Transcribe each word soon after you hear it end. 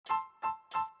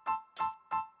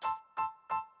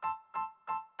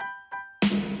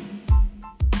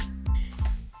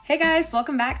Hey guys,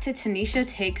 welcome back to Tanesha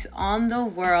Takes on the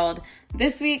World.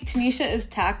 This week, Tanesha is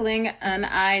tackling an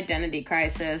identity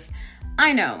crisis.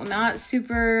 I know, not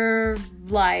super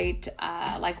light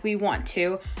like we want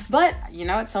to, but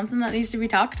it's something that needs to be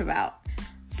talked about.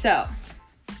 So,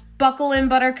 buckle in,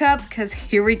 buttercup, because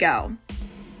here we go.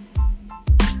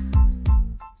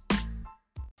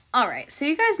 Alright, so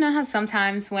you guys know how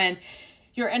sometimes when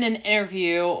you're in an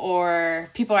interview or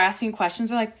people are asking questions,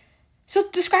 they're like, so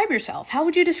describe yourself. How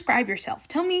would you describe yourself?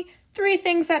 Tell me 3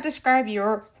 things that describe you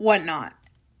or whatnot.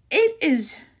 It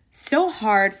is so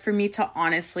hard for me to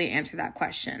honestly answer that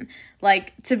question.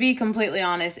 Like, to be completely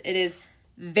honest, it is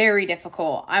very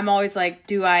difficult. I'm always like,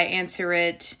 do I answer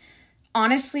it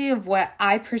honestly of what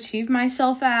I perceive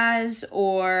myself as,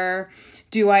 or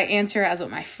do I answer as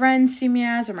what my friends see me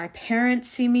as or my parents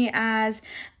see me as?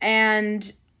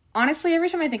 And honestly, every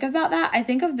time I think about that, I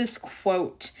think of this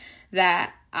quote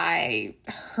that I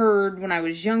heard when I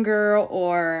was younger,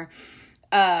 or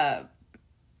I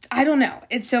don't know.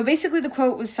 So basically the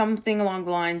quote was something along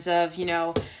the lines of,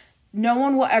 no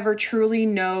one will ever truly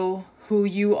know who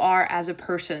you are as a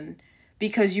person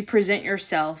because you present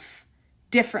yourself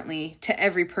differently to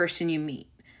every person you meet.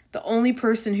 The only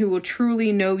person who will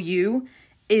truly know you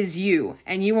is you,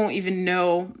 and you won't even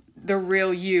know the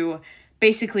real you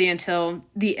basically until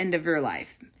the end of your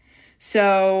life.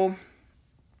 So,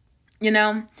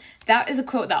 that is a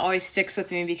quote that always sticks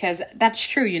with me because that's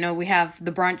true. We have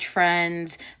the brunch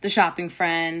friends, the shopping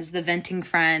friends, the venting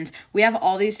friends. We have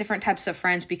all these different types of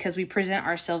friends because we present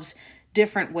ourselves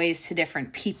different ways to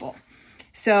different people.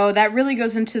 So that really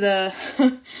goes into the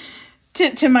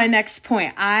to my next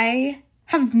point. I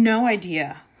have no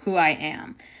idea who I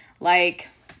am. Like,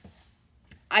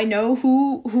 I know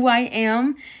who I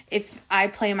am if I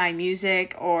play my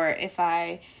music or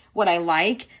what I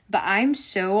like, but I'm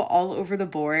so all over the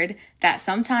board that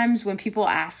sometimes when people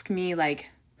ask me, like,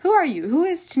 who are you? Who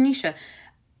is Tanesha?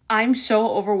 I'm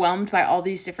so overwhelmed by all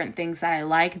these different things that I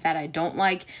like, that I don't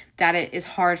like, that it is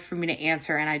hard for me to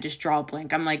answer, and I just draw a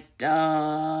blank. I'm like,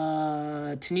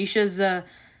 Tanesha's a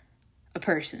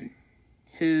person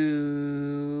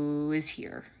who is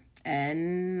here,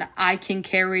 and I can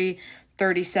carry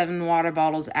 37 water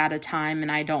bottles at a time, and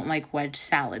I don't like wedge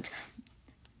salads.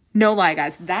 No lie,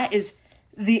 guys, that is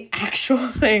the actual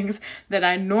things that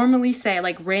I normally say,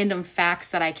 like random facts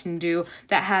that I can do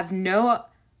that have no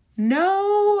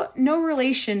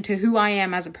relation to who I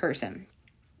am as a person.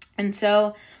 And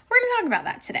so we're going to talk about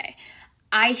that today.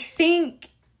 I think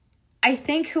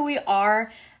who we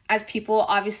are as people,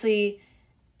 obviously,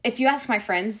 if you ask my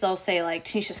friends, they'll say like,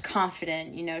 Tanesha's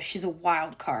confident, she's a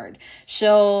wild card.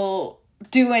 She'll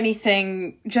do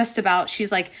anything just about,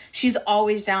 she's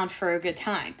always down for a good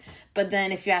time. But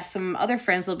then if you ask some other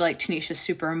friends, they'll be like, Tanesha's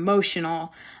super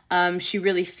emotional. She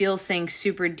really feels things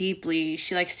super deeply.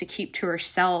 She likes to keep to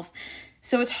herself.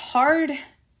 So it's hard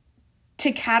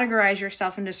to categorize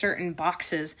yourself into certain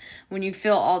boxes when you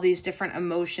feel all these different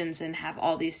emotions and have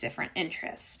all these different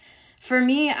interests. For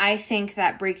me, I think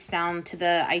that breaks down to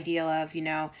the idea of,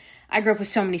 I grew up with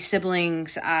so many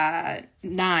siblings,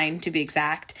 9 to be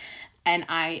exact, and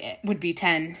I would be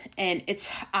 10, and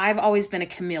I've always been a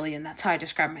chameleon. That's how I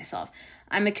describe myself.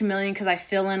 I'm a chameleon because I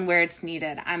fill in where it's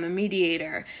needed. I'm a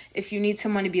mediator. If you need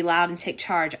someone to be loud and take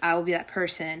charge, I will be that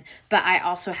person. But I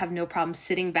also have no problem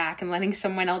sitting back and letting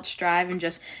someone else drive and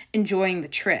just enjoying the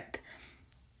trip.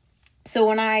 So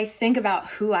when I think about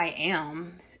who I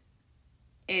am,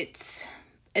 it's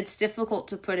difficult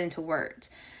to put into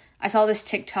words. I saw this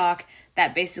TikTok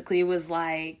that basically was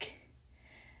like,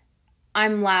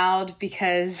 I'm loud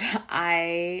because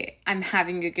I'm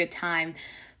having a good time,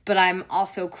 but I'm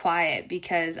also quiet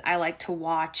because I like to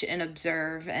watch and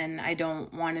observe, and I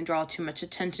don't want to draw too much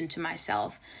attention to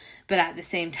myself. But at the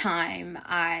same time,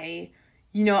 I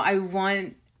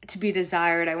want to be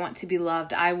desired. I want to be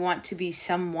loved. I want to be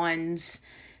someone's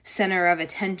center of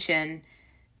attention,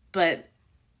 but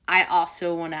I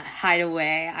also want to hide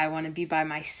away. I want to be by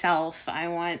myself. I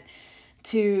want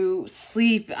to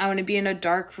sleep. I want to be in a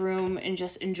dark room and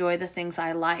just enjoy the things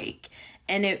I like.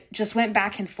 And it just went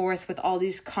back and forth with all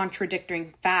these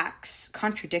contradicting facts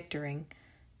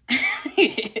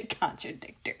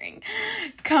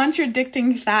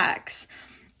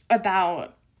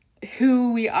about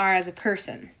who we are as a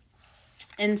person.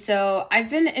 And so I've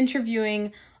been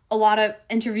interviewing with a lot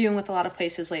of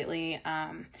places lately,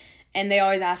 and they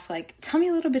always ask, like, tell me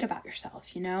a little bit about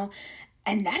yourself,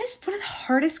 And that is one of the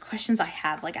hardest questions I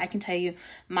have. Like, I can tell you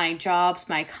my jobs,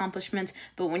 my accomplishments,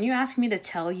 but when you ask me to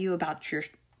tell you about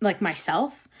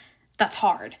myself, that's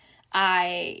hard.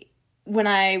 When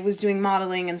I was doing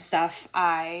modeling and stuff,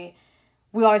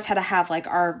 we always had to have like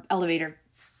our elevator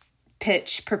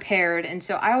pitch prepared, and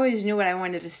so I always knew what I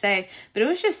wanted to say, but it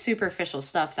was just superficial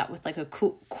stuff that with like a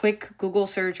quick Google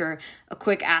search or a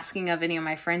quick asking of any of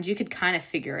my friends, you could kind of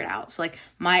figure it out. So like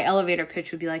my elevator pitch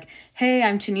would be like, hey,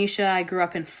 I'm Tanesha, I grew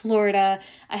up in Florida,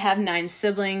 I have 9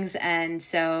 siblings, and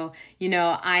so, you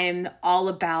know, I am all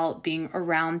about being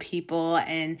around people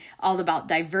and all about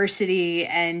diversity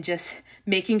and just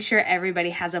making sure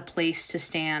everybody has a place to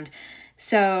stand.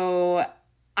 So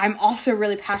I'm also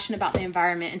really passionate about the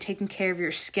environment and taking care of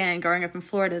your skin. Growing up in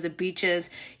Florida, the beaches,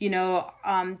 you know,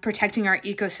 protecting our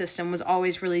ecosystem was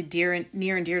always really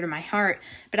near and dear to my heart.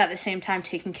 But at the same time,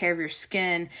 taking care of your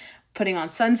skin, putting on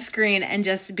sunscreen, and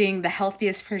just being the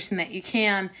healthiest person that you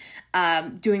can,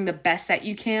 doing the best that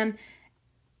you can,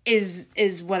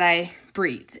 is what I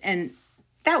breathe. And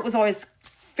that was always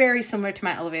very similar to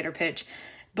my elevator pitch,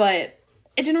 but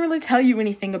it didn't really tell you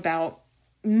anything about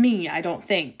me, I don't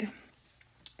think.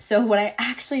 So what I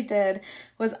actually did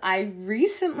was I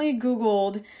recently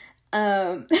Googled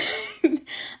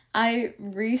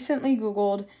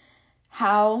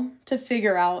how to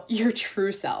figure out your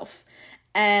true self.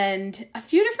 And a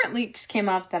few different links came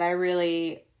up that I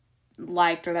really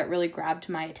liked or that really grabbed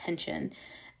my attention.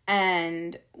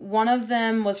 And one of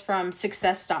them was from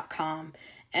success.com.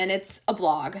 And it's a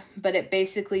blog, but it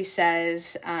basically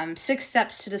says 6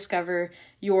 steps to discover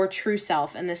your true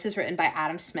self. And this is written by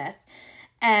Adam Smith.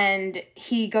 And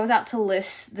he goes out to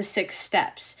list the 6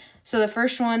 steps. So the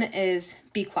first one is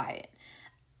be quiet.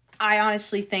 I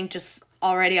honestly think just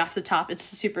already off the top,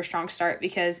 it's a super strong start,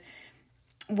 because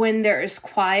when there is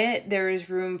quiet, there is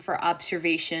room for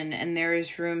observation and there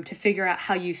is room to figure out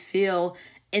how you feel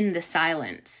in the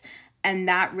silence. And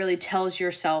that really tells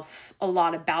yourself a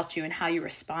lot about you and how you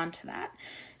respond to that.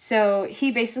 So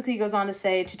he basically goes on to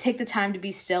say to take the time to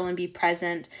be still and be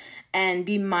present and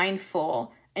be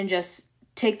mindful and just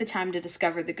take the time to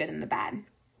discover the good and the bad.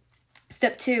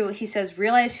 Step 2, he says,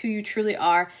 realize who you truly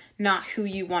are, not who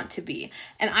you want to be.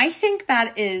 And I think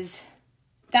that's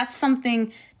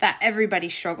something that everybody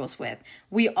struggles with.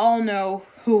 We all know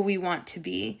who we want to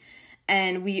be,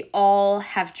 and we all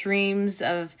have dreams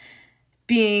of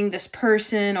being this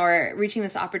person or reaching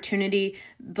this opportunity,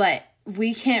 but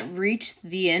we can't reach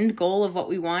the end goal of what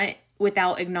we want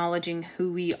without acknowledging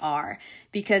who we are.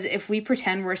 Because if we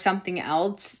pretend we're something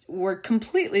else, we're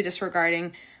completely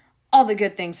disregarding all the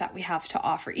good things that we have to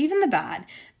offer, even the bad.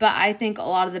 But I think a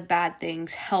lot of the bad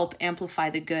things help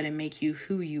amplify the good and make you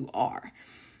who you are.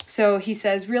 So he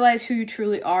says, realize who you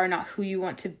truly are, not who you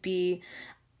want to be.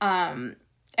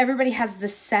 Everybody has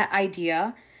this set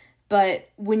idea, but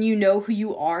when you know who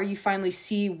you are, you finally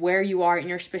see where you are in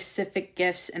your specific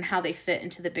gifts and how they fit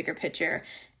into the bigger picture.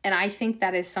 And I think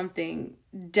that is something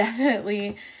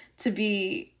definitely to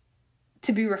be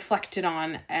reflected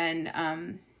on.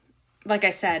 And like I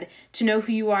said, to know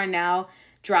who you are now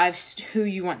drives who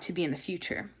you want to be in the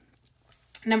future.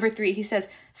 Number 3, he says,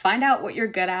 find out what you're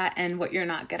good at and what you're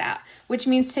not good at, which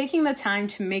means taking the time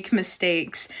to make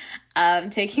mistakes,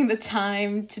 taking the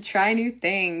time to try new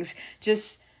things,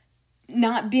 just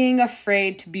not being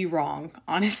afraid to be wrong,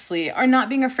 honestly, or not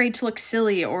being afraid to look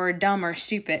silly or dumb or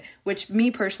stupid, which me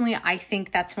personally, I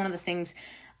think that's one of the things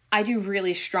I do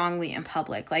really strongly in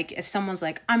public. Like if someone's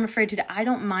like, I'm afraid to, I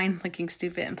don't mind looking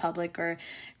stupid in public or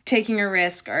taking a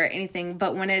risk or anything.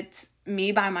 But when it's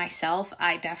me by myself,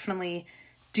 I definitely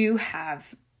do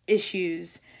have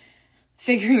issues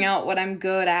figuring out what I'm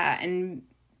good at and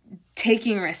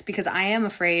taking risks, because I am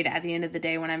afraid at the end of the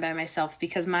day when I'm by myself,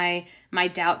 because my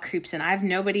doubt creeps in. I have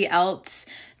nobody else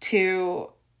to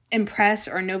impress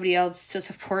or nobody else to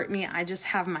support me. I just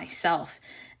have myself.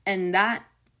 And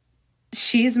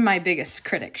she's my biggest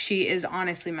critic. She is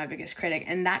honestly my biggest critic.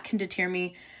 And that can deter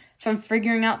me from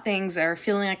figuring out things or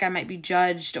feeling like I might be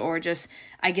judged, or just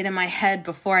I get in my head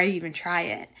before I even try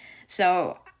it.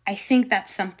 So I think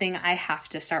that's something I have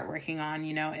to start working on,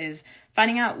 is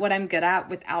finding out what I'm good at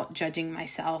without judging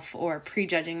myself or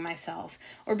prejudging myself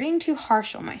or being too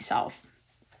harsh on myself.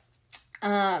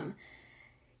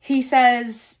 He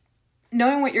says,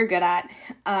 knowing what you're good at,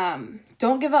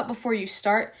 don't give up before you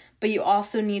start, but you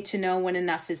also need to know when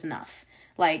enough is enough.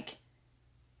 Like,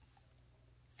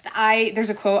 there's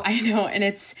a quote I know, and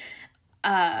it's,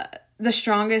 the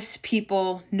strongest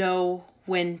people know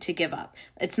when to give up.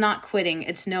 It's not quitting,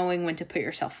 it's knowing when to put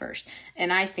yourself first.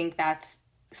 And I think that's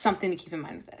something to keep in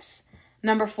mind with this.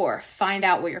 Number 4, find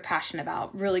out what you're passionate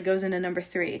about. Really goes into number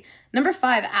 3. Number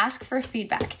 5, ask for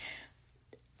feedback.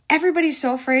 Everybody's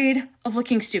so afraid of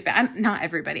looking stupid. Not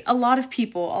everybody. A lot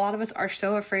of us are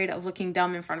so afraid of looking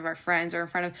dumb in front of our friends or in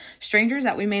front of strangers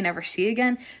that we may never see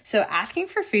again. So asking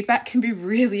for feedback can be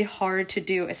really hard to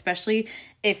do, especially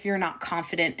if you're not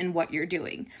confident in what you're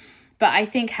doing. But I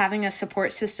think having a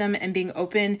support system and being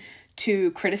open to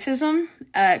criticism,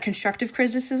 constructive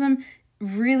criticism,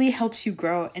 really helps you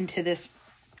grow into this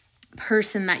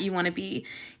person that you want to be.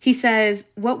 He says,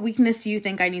 what weakness do you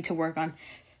think I need to work on?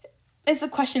 Is the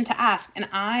question to ask. And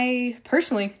I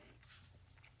personally,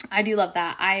 I do love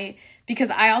that. Because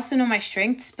I also know my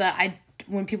strengths, but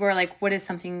when people are like, what is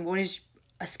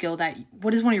a skill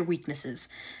what is one of your weaknesses?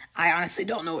 I honestly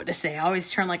don't know what to say. I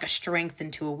always turn like a strength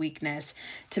into a weakness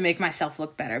to make myself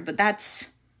look better. But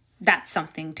that's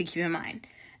something to keep in mind.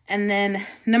 And then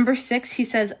number 6, he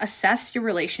says, assess your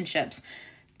relationships.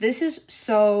 This is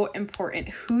so important.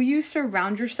 Who you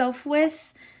surround yourself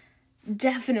with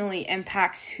definitely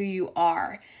impacts who you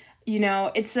are. You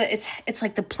know, it's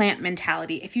like the plant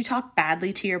mentality. If you talk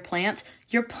badly to your plants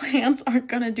aren't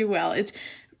going to do well.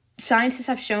 Scientists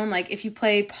have shown, like, if you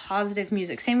play positive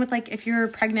music, same with, like, if you're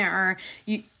pregnant or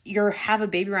you have a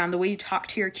baby around, the way you talk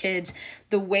to your kids,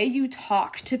 the way you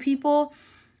talk to people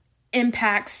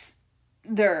impacts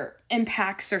their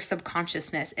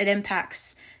subconsciousness. It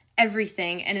impacts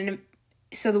everything. And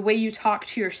so the way you talk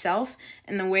to yourself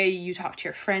and the way you talk to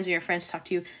your friends and your friends talk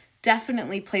to you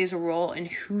definitely plays a role in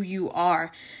who you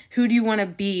are. Who do you want to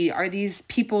be? Are these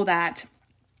people that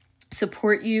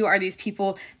support you? Are these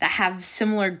people that have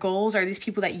similar goals? Are these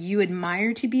people that you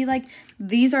admire to be like?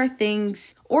 These are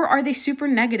things, or are they super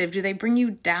negative? Do they bring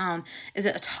you down? Is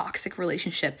it a toxic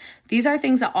relationship? These are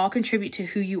things that all contribute to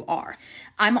who you are.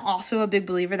 I'm also a big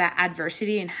believer that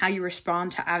adversity and how you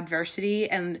respond to adversity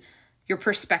and your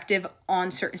perspective on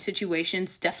certain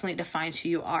situations definitely defines who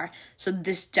you are. So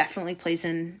this definitely plays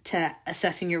into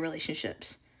assessing your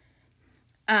relationships.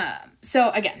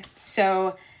 So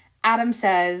Adam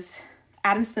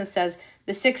Smith says,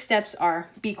 the 6 steps are: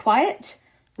 be quiet,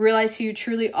 realize who you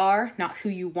truly are, not who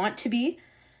you want to be,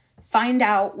 find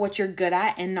out what you're good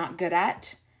at and not good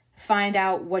at, find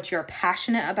out what you're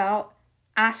passionate about,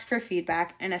 ask for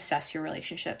feedback, and assess your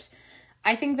relationships.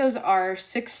 I think those are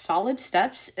 6 solid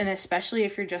steps, and especially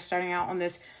if you're just starting out on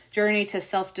this journey to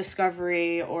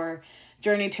self-discovery or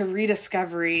journey to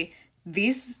rediscovery,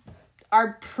 these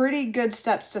are pretty good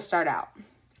steps to start out.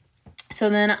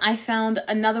 So then I found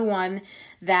another one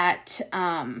that,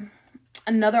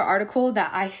 another article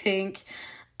that I think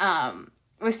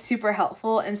was super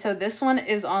helpful. And so this one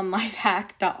is on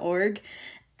lifehack.org,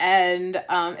 and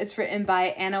it's written by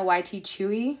Anna Y.T.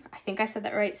 Chui. I think I said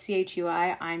that right, Chui.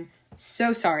 I'm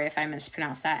so sorry if I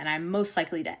mispronounced that, and I'm most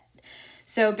likely dead.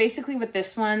 So basically with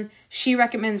this one, she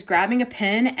recommends grabbing a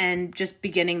pen and just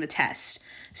beginning the test.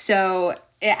 So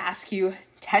it asks you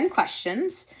 10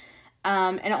 questions.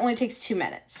 And it only takes 2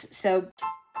 minutes. So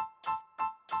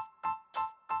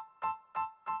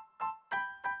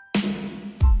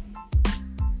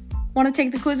want to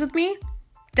take the quiz with me?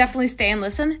 Definitely stay and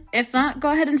listen. If not,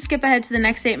 go ahead and skip ahead to the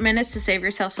next 8 minutes to save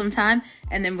yourself some time,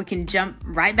 and then we can jump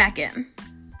right back in.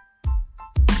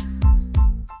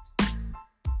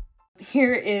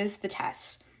 Here is the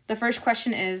test. The first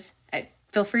question is,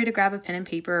 feel free to grab a pen and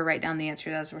paper or write down the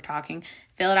answers as we're talking.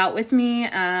 Fill it out with me,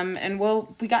 and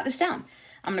we got this down.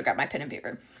 I'm going to grab my pen and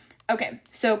paper. Okay,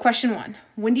 so question 1.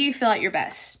 When do you feel at your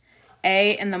best?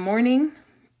 A, in the morning.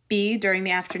 B, during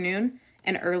the afternoon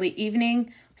and early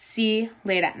evening. C,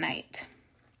 late at night.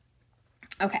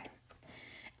 Okay.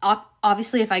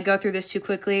 Obviously, if I go through this too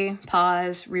quickly,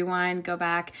 pause, rewind, go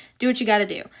back, do what you got to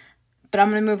do. But I'm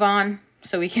going to move on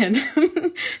so we can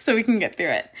get through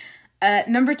it.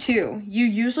 Number 2, you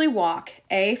usually walk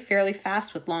A, fairly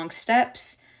fast with long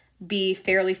steps, B,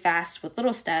 fairly fast with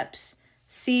little steps,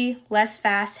 C, less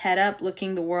fast, head up,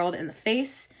 looking the world in the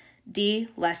face, D,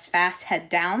 less fast, head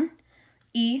down,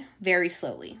 E, very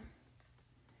slowly.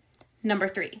 Number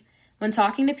 3, when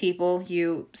talking to people,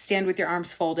 you stand with your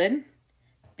arms folded,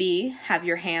 B, have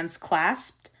your hands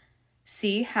clasped,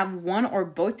 C, have one or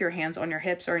both your hands on your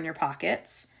hips or in your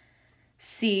pockets,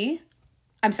 D,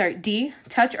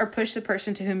 touch or push the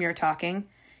person to whom you're talking.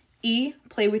 E,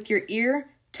 play with your ear,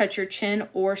 touch your chin,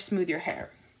 or smooth your hair.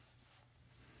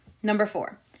 Number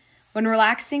 4, when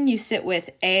relaxing, you sit with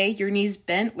A, your knees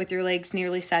bent with your legs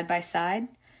nearly side by side.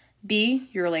 B,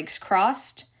 your legs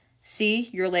crossed. C,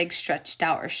 your legs stretched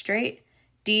out or straight.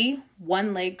 D,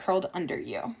 one leg curled under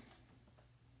you.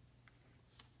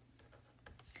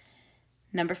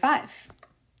 Number 5.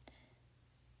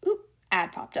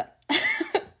 Ad popped up.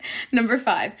 Number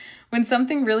 5, when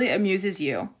something really amuses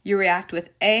you, you react with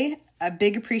A, a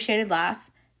big appreciated laugh,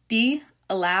 B,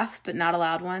 a laugh but not a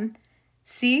loud one,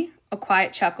 C, a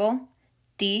quiet chuckle,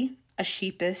 D, a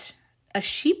sheepish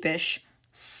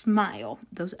smile.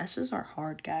 Those S's are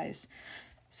hard, guys.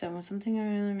 So when something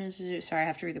really amuses you, sorry, I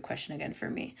have to read the question again for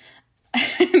me.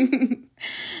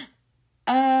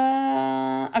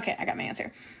 Okay, I got my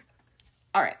answer.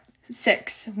 All right.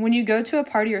 6, when you go to a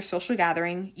party or social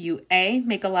gathering, you A,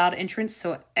 make a loud entrance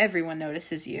so everyone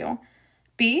notices you.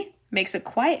 B, makes a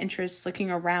quiet entrance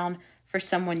looking around for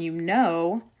someone you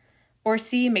know. Or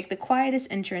C, make the quietest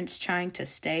entrance trying to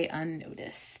stay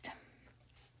unnoticed.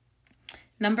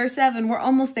 Number 7, we're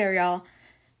almost there, y'all.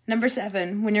 Number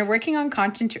 7, when you're working or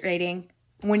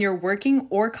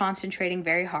concentrating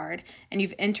very hard and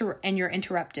you're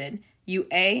interrupted, you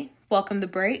A, welcome the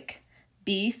break.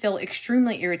 B, feel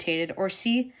extremely irritated, or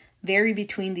C, vary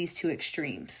between these two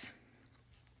extremes.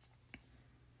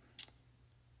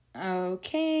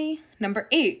 Okay, number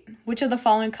 8, which of the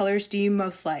following colors do you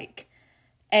most like?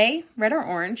 A, red or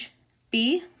orange,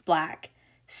 B, black,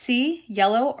 C,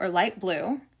 yellow or light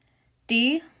blue,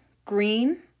 D,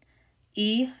 green,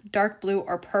 E, dark blue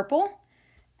or purple,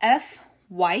 F,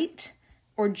 white,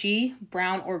 or G,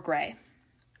 brown or gray.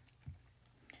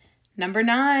 Number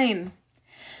 9.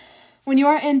 When you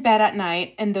are in bed at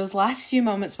night and those last few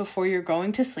moments before you're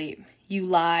going to sleep, you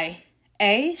lie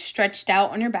A, stretched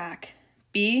out on your back,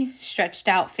 B, stretched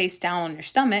out face down on your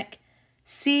stomach,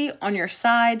 C, on your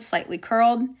side, slightly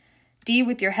curled, D,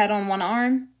 with your head on one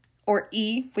arm, or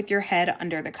E, with your head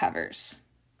under the covers.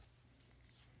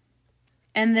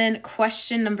 And then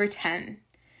question number 10.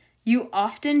 You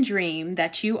often dream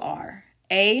that you are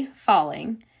A,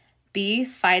 falling, B,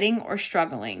 fighting or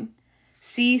struggling,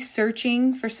 C,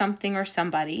 searching for something or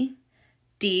somebody,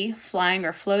 D, flying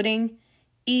or floating,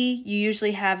 E, you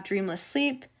usually have dreamless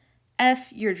sleep,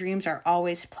 F, your dreams are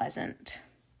always pleasant.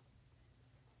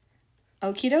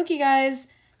 Okie dokie,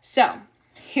 guys. So,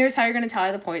 here's how you're going to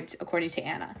tally the points according to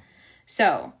Anna.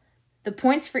 So, the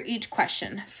points for each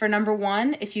question. For number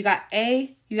 1, if you got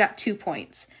A, you got 2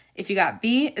 points. If you got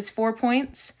B, it's 4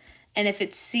 points. And if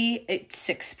it's C, it's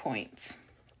 6 points.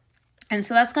 And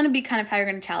so that's going to be kind of how you're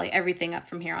going to tally everything up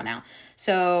from here on out.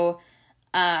 So,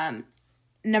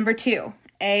 number 2,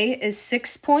 A is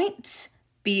 6 points,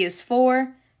 B is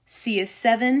 4, C is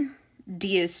 7,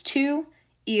 D is 2,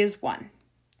 E is 1.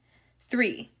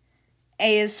 3,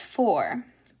 A is 4,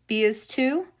 B is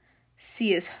 2,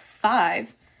 C is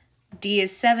 5, D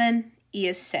is 7, E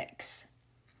is 6.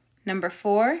 Number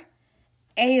 4,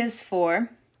 A is 4,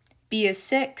 B is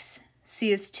 6,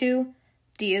 C is 2,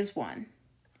 D is 1.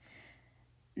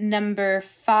 Number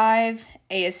 5,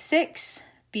 A is 6,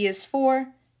 B is 4,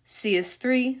 C is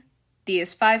 3, D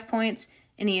is 5 points,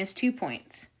 and E is 2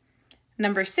 points.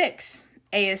 Number 6,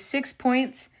 A is 6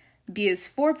 points, B is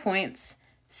 4 points,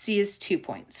 C is 2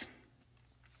 points.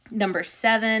 Number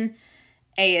 7,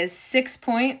 A is 6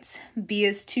 points, B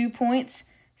is 2 points,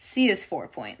 C is 4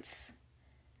 points.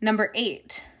 Number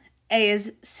 8, A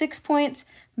is 6 points,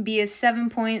 B is 7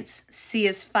 points, C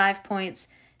is 5 points,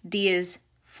 D is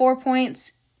 4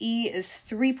 points, E is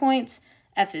 3 points,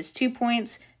 F is 2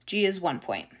 points, G is 1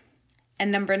 point.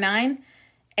 And number 9,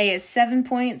 A is 7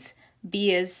 points,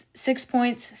 B is 6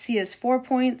 points, C is 4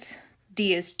 points,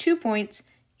 D is 2 points,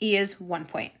 E is 1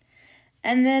 point.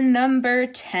 And then number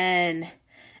 10,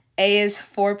 A is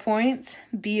 4 points,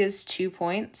 B is 2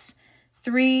 points,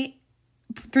 3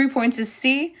 points is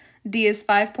C, D is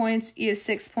 5 points, E is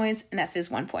 6 points, and F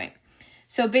is 1 point.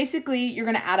 So basically, you're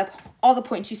going to add up all the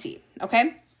points you see,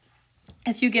 okay?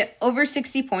 If you get over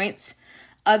 60 points,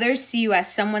 others see you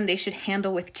as someone they should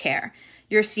handle with care.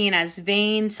 You're seen as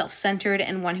vain, self-centered,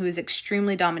 and one who is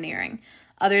extremely domineering.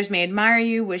 Others may admire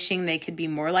you, wishing they could be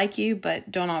more like you, but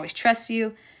don't always trust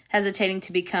you, hesitating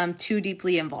to become too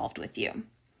deeply involved with you.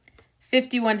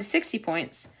 51 to 60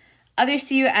 points. Others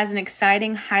see you as an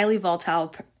exciting, highly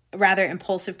volatile, rather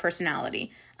impulsive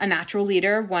personality, a natural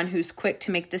leader, one who's quick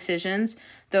to make decisions,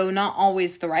 though not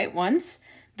always the right ones.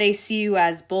 They see you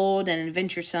as bold and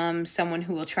adventuresome, someone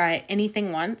who will try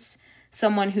anything once,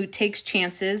 someone who takes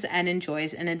chances and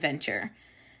enjoys an adventure.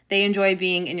 They enjoy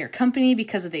being in your company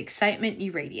because of the excitement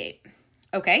you radiate.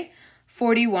 Okay,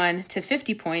 41 to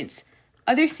 50 points.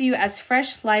 Others see you as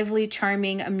fresh, lively,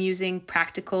 charming, amusing,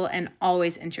 practical, and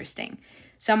always interesting.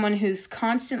 Someone who's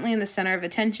constantly in the center of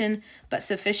attention, but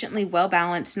sufficiently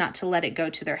well-balanced not to let it go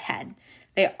to their head.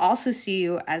 They also see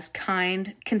you as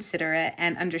kind, considerate,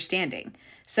 and understanding.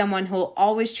 Someone who will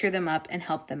always cheer them up and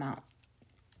help them out.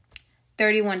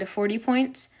 31 to 40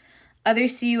 points.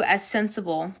 Others see you as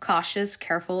sensible, cautious,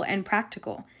 careful, and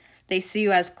practical. They see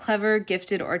you as clever,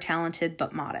 gifted, or talented,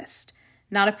 but modest.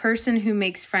 Not a person who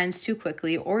makes friends too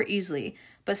quickly or easily,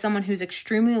 but someone who's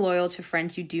extremely loyal to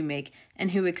friends you do make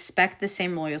and who expect the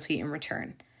same loyalty in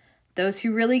return. Those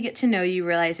who really get to know you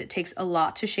realize it takes a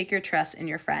lot to shake your trust in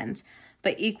your friends,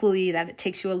 but equally that it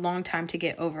takes you a long time to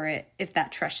get over it if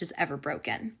that trust is ever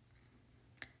broken.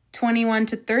 21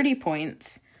 to 30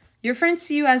 points. Your friends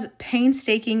see you as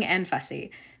painstaking and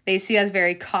fussy. They see you as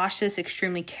very cautious,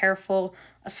 extremely careful,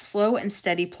 a slow and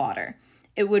steady plotter.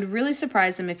 It would really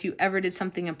surprise them if you ever did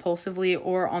something impulsively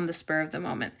or on the spur of the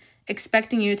moment,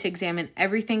 expecting you to examine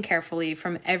everything carefully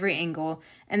from every angle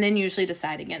and then usually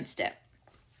decide against it.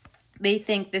 They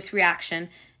think this reaction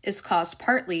is caused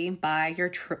partly by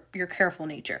your careful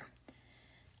nature.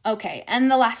 Okay, and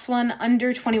the last one,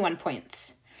 under 21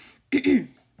 points.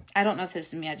 I don't know if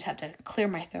this is me. I just have to clear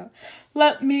my throat.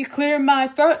 Let me clear my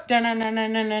throat.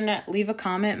 Da-na-na-na-na-na. Leave a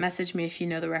comment. Message me if you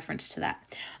know the reference to that.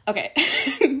 Okay.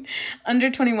 Under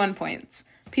 21 points.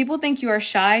 People think you are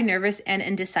shy, nervous, and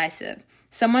indecisive.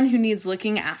 Someone who needs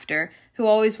looking after, who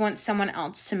always wants someone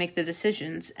else to make the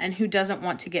decisions, and who doesn't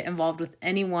want to get involved with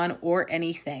anyone or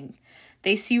anything.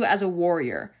 They see you as a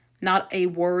warrior. Not a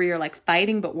warrior like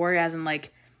fighting, but warrior as in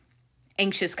like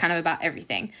anxious kind of about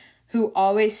everything, who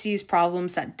always sees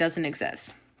problems that doesn't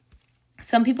exist.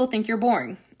 Some people think you're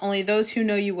boring. Only those who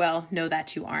know you well know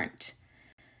that you aren't.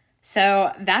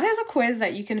 So that is a quiz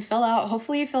that you can fill out.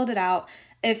 Hopefully you filled it out.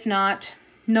 If not,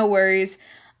 no worries.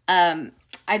 I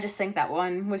just think that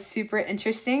one was super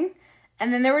interesting.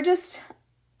 And then there were just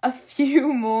a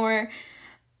few more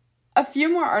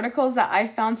articles that I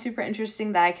found super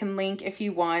interesting that I can link if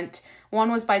you want. One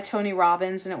was by Tony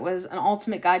Robbins, and it was an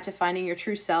ultimate guide to finding your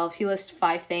true self. He lists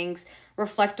 5 things: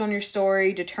 reflect on your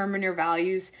story, determine your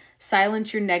values,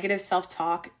 silence your negative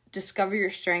self-talk, discover your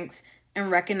strengths,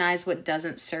 and recognize what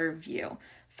doesn't serve you.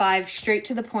 5 straight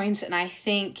to the points, and I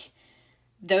think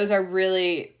those are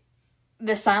really,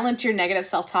 the silence your negative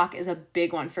self-talk is a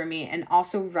big one for me, and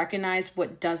also recognize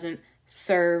what doesn't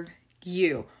serve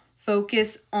you.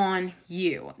 Focus on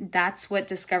you. That's what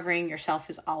discovering yourself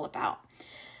is all about.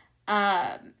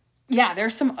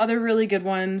 There's some other really good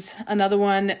ones. Another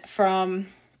one from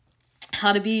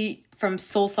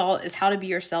Soul Salt is How to Be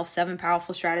Yourself, 7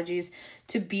 Powerful Strategies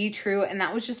to Be True. And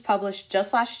that was just published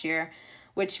just last year,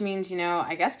 which means,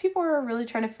 I guess people are really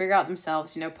trying to figure out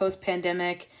themselves,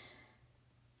 post-pandemic.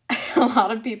 A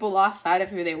lot of people lost sight of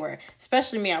who they were,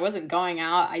 especially me. I wasn't going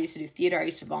out. I used to do theater. I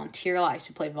used to volunteer. I used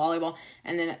to play volleyball.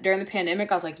 And then during the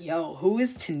pandemic, I was like, yo, who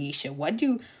is Tanesha? What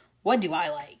do I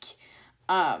like?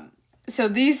 So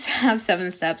these have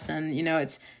 7 steps, and,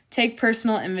 it's take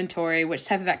personal inventory. Which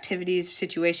type of activities,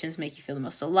 situations make you feel the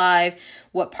most alive?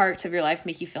 What parts of your life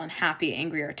make you feel unhappy,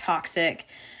 angry, or toxic?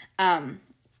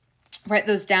 Write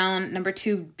those down. Number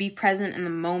 2, be present in the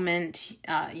moment.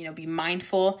 Be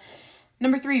mindful.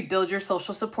 Number 3, build your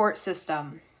social support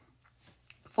system.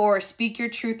 4, speak your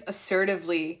truth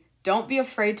assertively. Don't be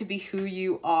afraid to be who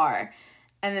you are.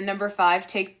 And then number 5,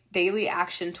 take daily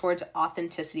action towards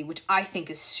authenticity, which I think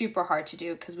is super hard to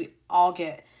do because we all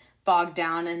get bogged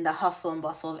down in the hustle and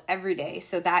bustle of every day.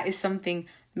 So that is something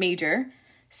major.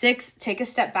 6, take a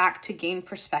step back to gain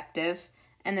perspective.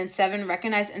 And then 7,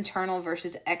 recognize internal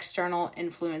versus external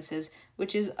influences,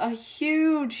 which is a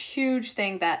huge, huge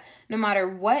thing that no matter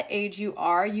what age you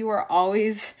are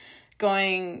always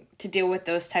going to deal with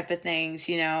those type of things.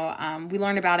 We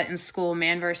learned about it in school: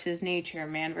 man versus nature,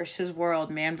 man versus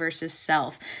world, man versus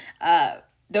self.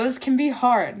 Those can be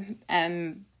hard,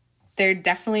 and they're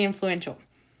definitely influential.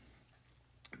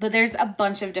 But there's a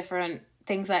bunch of different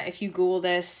things that if you Google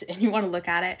this and you want to look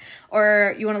at it,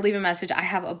 or you want to leave a message, I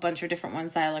have a bunch of different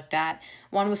ones that I looked at.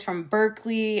 One was from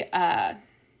Berkeley.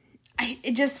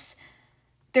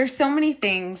 There's so many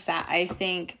things that I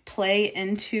think play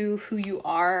into who you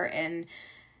are and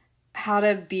how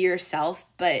to be yourself,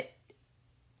 but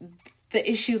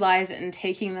the issue lies in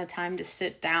taking the time to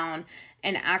sit down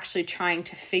and actually trying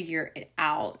to figure it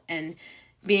out and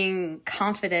being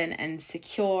confident and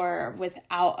secure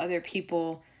without other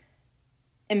people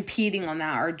impeding on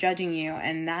that or judging you.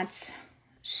 And that's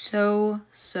so,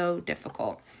 so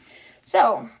difficult.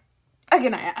 So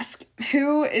again, I ask,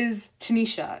 who is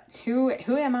Tanesha?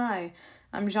 Who am I?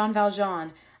 I'm Jean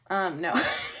Valjean. No.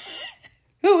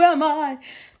 Who am I?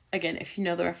 Again, if you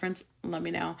know the reference, let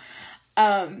me know.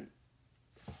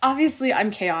 Obviously,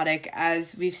 I'm chaotic,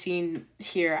 as we've seen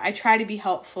here. I try to be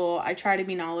helpful. I try to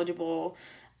be knowledgeable.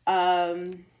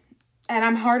 And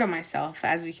I'm hard on myself,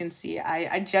 as we can see.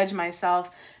 I judge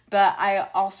myself, but I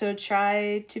also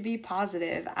try to be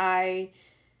positive.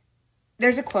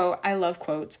 There's a quote. I love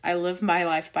quotes. I live my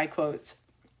life by quotes.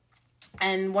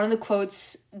 And one of the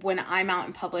quotes when I'm out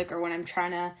in public or when I'm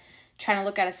trying to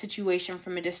look at a situation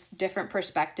from a different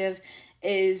perspective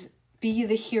is, be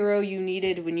the hero you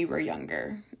needed when you were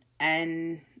younger.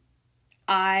 And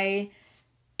I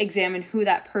examine who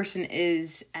that person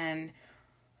is and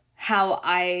how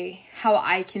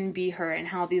I can be her, and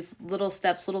how these little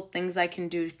steps, little things I can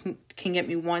do can get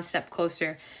me one step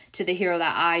closer to the hero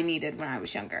that I needed when I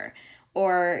was younger.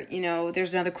 Or,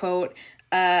 there's another quote,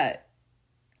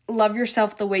 love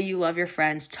yourself the way you love your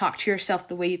friends. Talk to yourself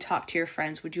the way you talk to your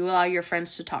friends. Would you allow your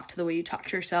friends to talk to the way you talk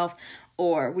to yourself?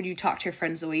 Or would you talk to your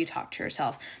friends the way you talk to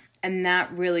yourself? And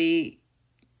that really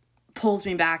pulls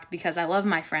me back, because I love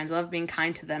my friends. I love being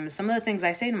kind to them. And some of the things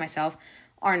I say to myself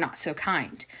are not so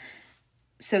kind.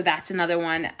 So that's another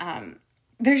one.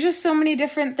 There's just so many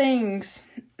different things,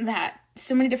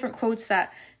 so many different quotes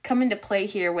that come into play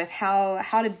here with how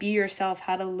to be yourself,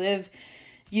 how to live,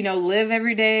 live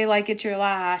every day like it's your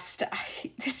last.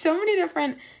 There's so many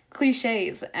different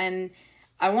cliches, and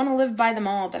I want to live by them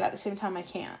all, but at the same time I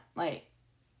can't. I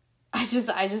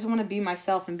just want to be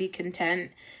myself and be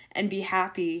content and be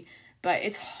happy, but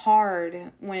it's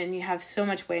hard when you have so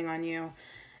much weighing on you,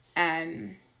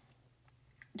 and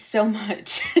so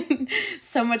much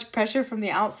pressure from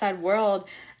the outside world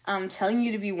telling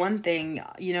you to be one thing.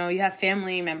 You have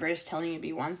family members telling you to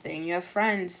be one thing. You have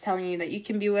friends telling you that you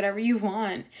can be whatever you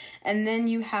want. And then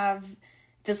you have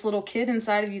this little kid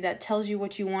inside of you that tells you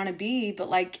what you want to be. But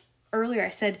like earlier I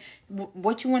said,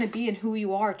 what you want to be and who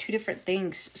you are, two different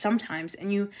things sometimes.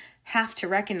 And you have to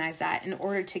recognize that in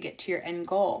order to get to your end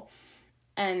goal.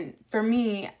 And for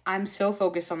me, I'm so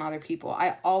focused on other people.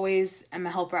 I always am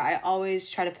a helper. I always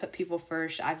try to put people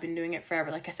first. I've been doing it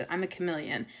forever. Like I said, I'm a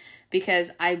chameleon,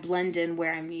 because I blend in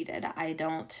where I'm needed. I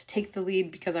don't take the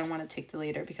lead because I want to take the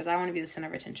lead, or because I want to be the center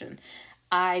of attention.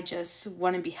 I just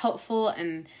want to be helpful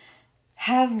and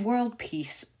have world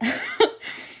peace.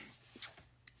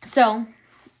 So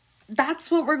that's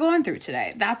what we're going through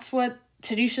today. That's what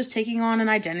Tanesha's taking on, an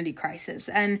identity crisis.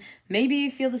 And maybe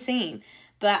you feel the same.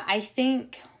 But I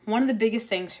think one of the biggest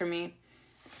things for me,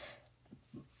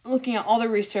 looking at all the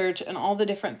research and all the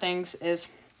different things, is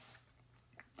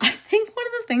I think one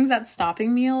of the things that's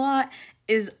stopping me a lot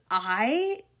is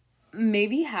I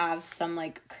maybe have some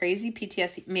crazy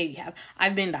PTSD.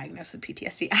 I've been diagnosed with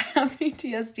PTSD. I have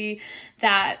PTSD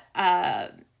that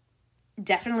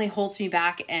definitely holds me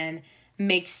back and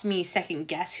makes me second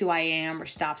guess who I am, or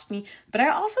stops me. But I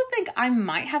also think I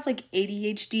might have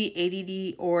ADHD,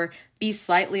 ADD, or be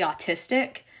slightly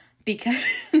autistic, because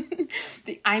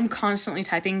I'm constantly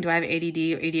typing, do I have ADD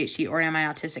or ADHD, or am I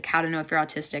autistic? How to know if you're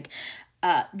autistic.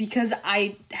 Because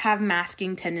I have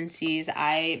masking tendencies.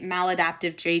 I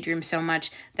maladaptive daydream so much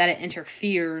that it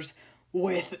interferes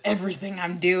with everything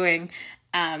I'm doing.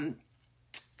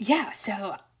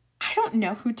 So I don't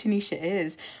know who Tanesha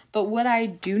is, but what I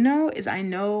do know is I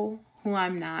know who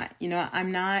I'm not.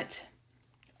 I'm not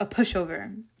a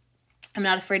pushover. I'm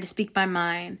not afraid to speak my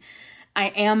mind. I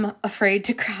am afraid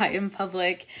to cry in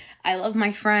public. I love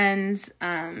my friends.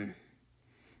 I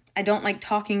don't like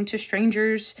talking to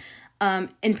strangers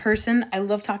in person. I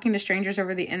love talking to strangers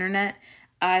over the internet.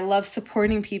 I love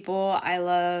supporting people. I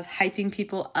love hyping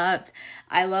people up.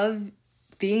 I love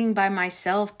being by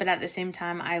myself, but at the same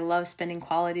time, I love spending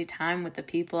quality time with the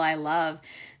people I love.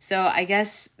 So I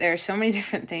guess there are so many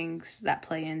different things that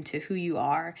play into who you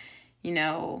are.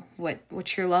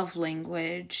 What's your love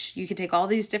language? You could take all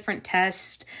these different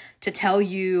tests to tell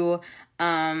you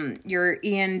your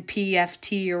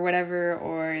ENPFT or whatever,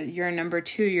 or you're a number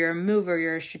 2, you're a mover,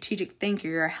 you're a strategic thinker,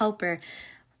 you're a helper.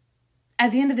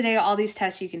 At the end of the day, all these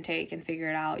tests you can take and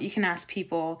figure it out. You can ask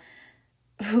people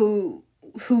who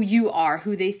you are,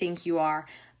 who they think you are,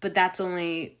 but that's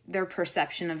only their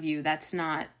perception of you. That's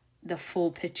not the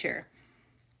full picture.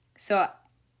 So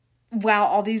while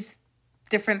all these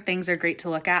different things are great to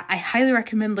look at, I highly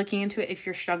recommend looking into it if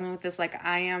you're struggling with this like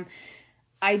I am.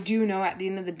 I do know at the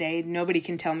end of the day, nobody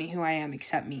can tell me who I am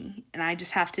except me. And I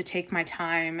just have to take my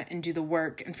time and do the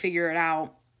work and figure it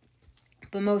out.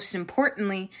 But most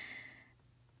importantly,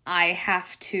 I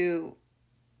have to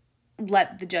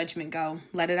let the judgment go,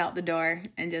 let it out the door,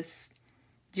 and just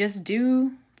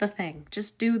do the thing.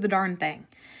 Just do the darn thing.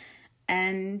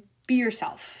 And be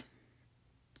yourself.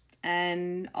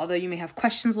 And although you may have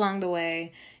questions along the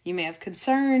way, you may have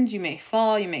concerns, you may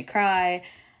fall, you may cry,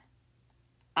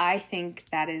 I think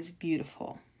that is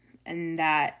beautiful. And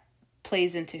that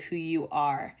plays into who you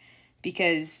are.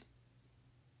 Because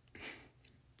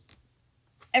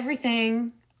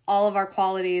everything, all of our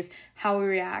qualities, how we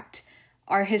react,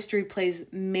 our history plays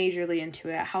majorly into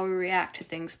it. How we react to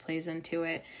things plays into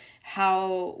it.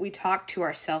 How we talk to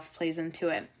ourselves plays into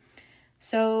it.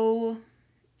 So,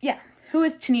 yeah. Who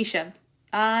is Tanesha?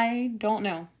 I don't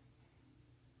know.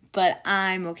 But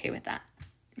I'm okay with that.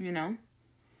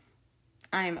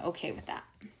 I'm okay with that.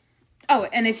 Oh,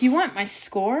 and if you want my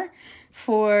score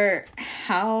for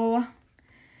how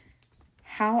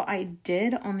how I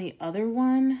did on the other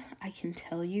one, I can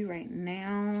tell you right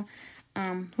now.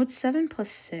 What's 7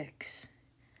 plus 6?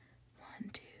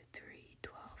 1, 2, 3,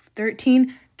 12,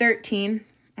 13. 13.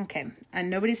 Okay.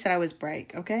 And nobody said I was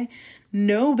bright, okay?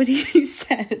 Nobody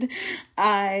said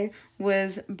I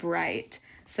was bright.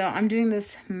 So I'm doing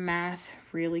this math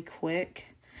really quick.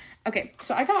 Okay,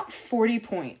 so I got 39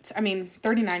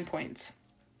 points.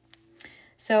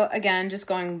 So again, just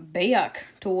going back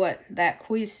to what that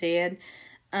quiz said.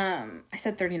 I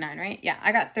said 39, right? Yeah,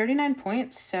 I got 39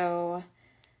 points. So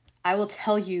I will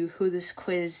tell you who this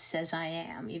quiz says I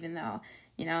am, even though,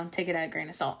 take it at a grain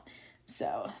of salt.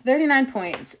 So 39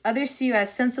 points. Others see you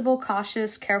as sensible,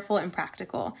 cautious, careful, and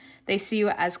practical. They see you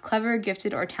as clever,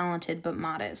 gifted, or talented, but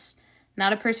modest.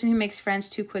 Not a person who makes friends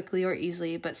too quickly or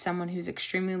easily, but someone who's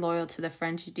extremely loyal to the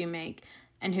friends you do make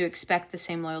and who expect the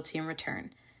same loyalty in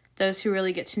return. Those who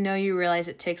really get to know you realize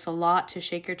it takes a lot to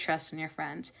shake your trust in your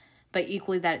friends, but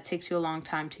equally that it takes you a long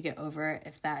time to get over it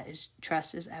if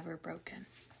trust is ever broken.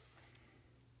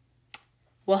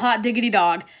 Well, hot diggity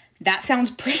dog. That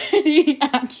sounds pretty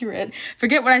accurate.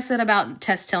 Forget what I said about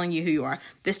tests telling you who you are.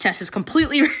 This test is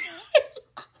completely right.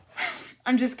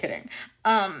 I'm just kidding.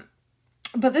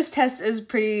 But this test is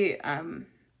pretty,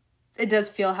 it does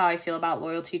feel how I feel about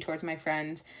loyalty towards my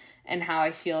friends and how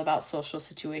I feel about social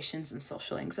situations and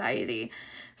social anxiety.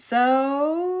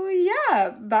 So,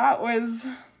 yeah,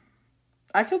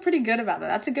 I feel pretty good about that.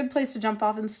 That's a good place to jump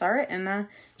off and start and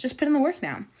just put in the work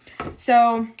now.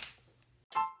 So,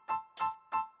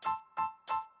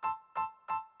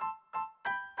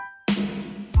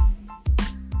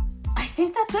 I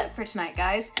think that's it for tonight,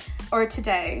 guys. Or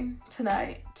today.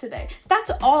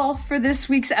 That's all for this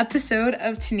week's episode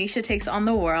of Tanesha Takes on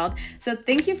the World. So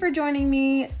thank you for joining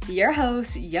me, your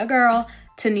host, your girl,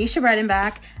 Tanesha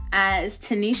Bredenbach, as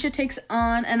Tanesha takes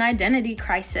on an identity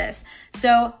crisis.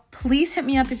 So please hit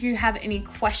me up if you have any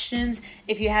questions,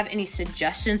 if you have any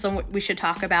suggestions on what we should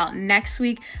talk about next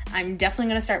week. I'm definitely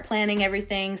going to start planning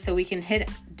everything so we can hit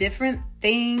different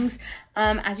things.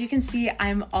 As you can see,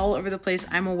 I'm all over the place.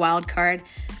 I'm a wild card.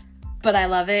 But I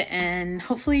love it, and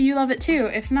hopefully you love it too.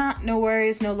 If not, no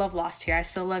worries, no love lost here. I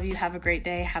still love you. Have a great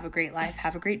day. Have a great life.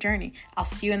 Have a great journey. I'll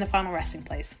see you in the final resting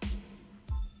place.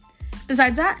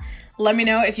 Besides that, let me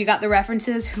know if you got the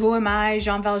references. Who am I?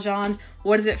 Jean Valjean.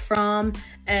 What is it from?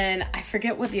 And I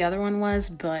forget what the other one was,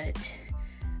 but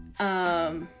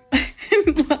let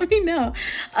me know.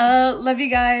 Love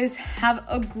you guys. Have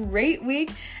a great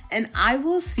week, and I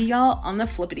will see y'all on the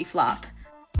flippity flop.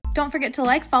 Don't forget to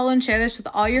like, follow, and share this with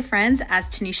all your friends as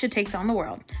Tanesha Takes on the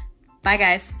World. Bye,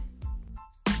 guys.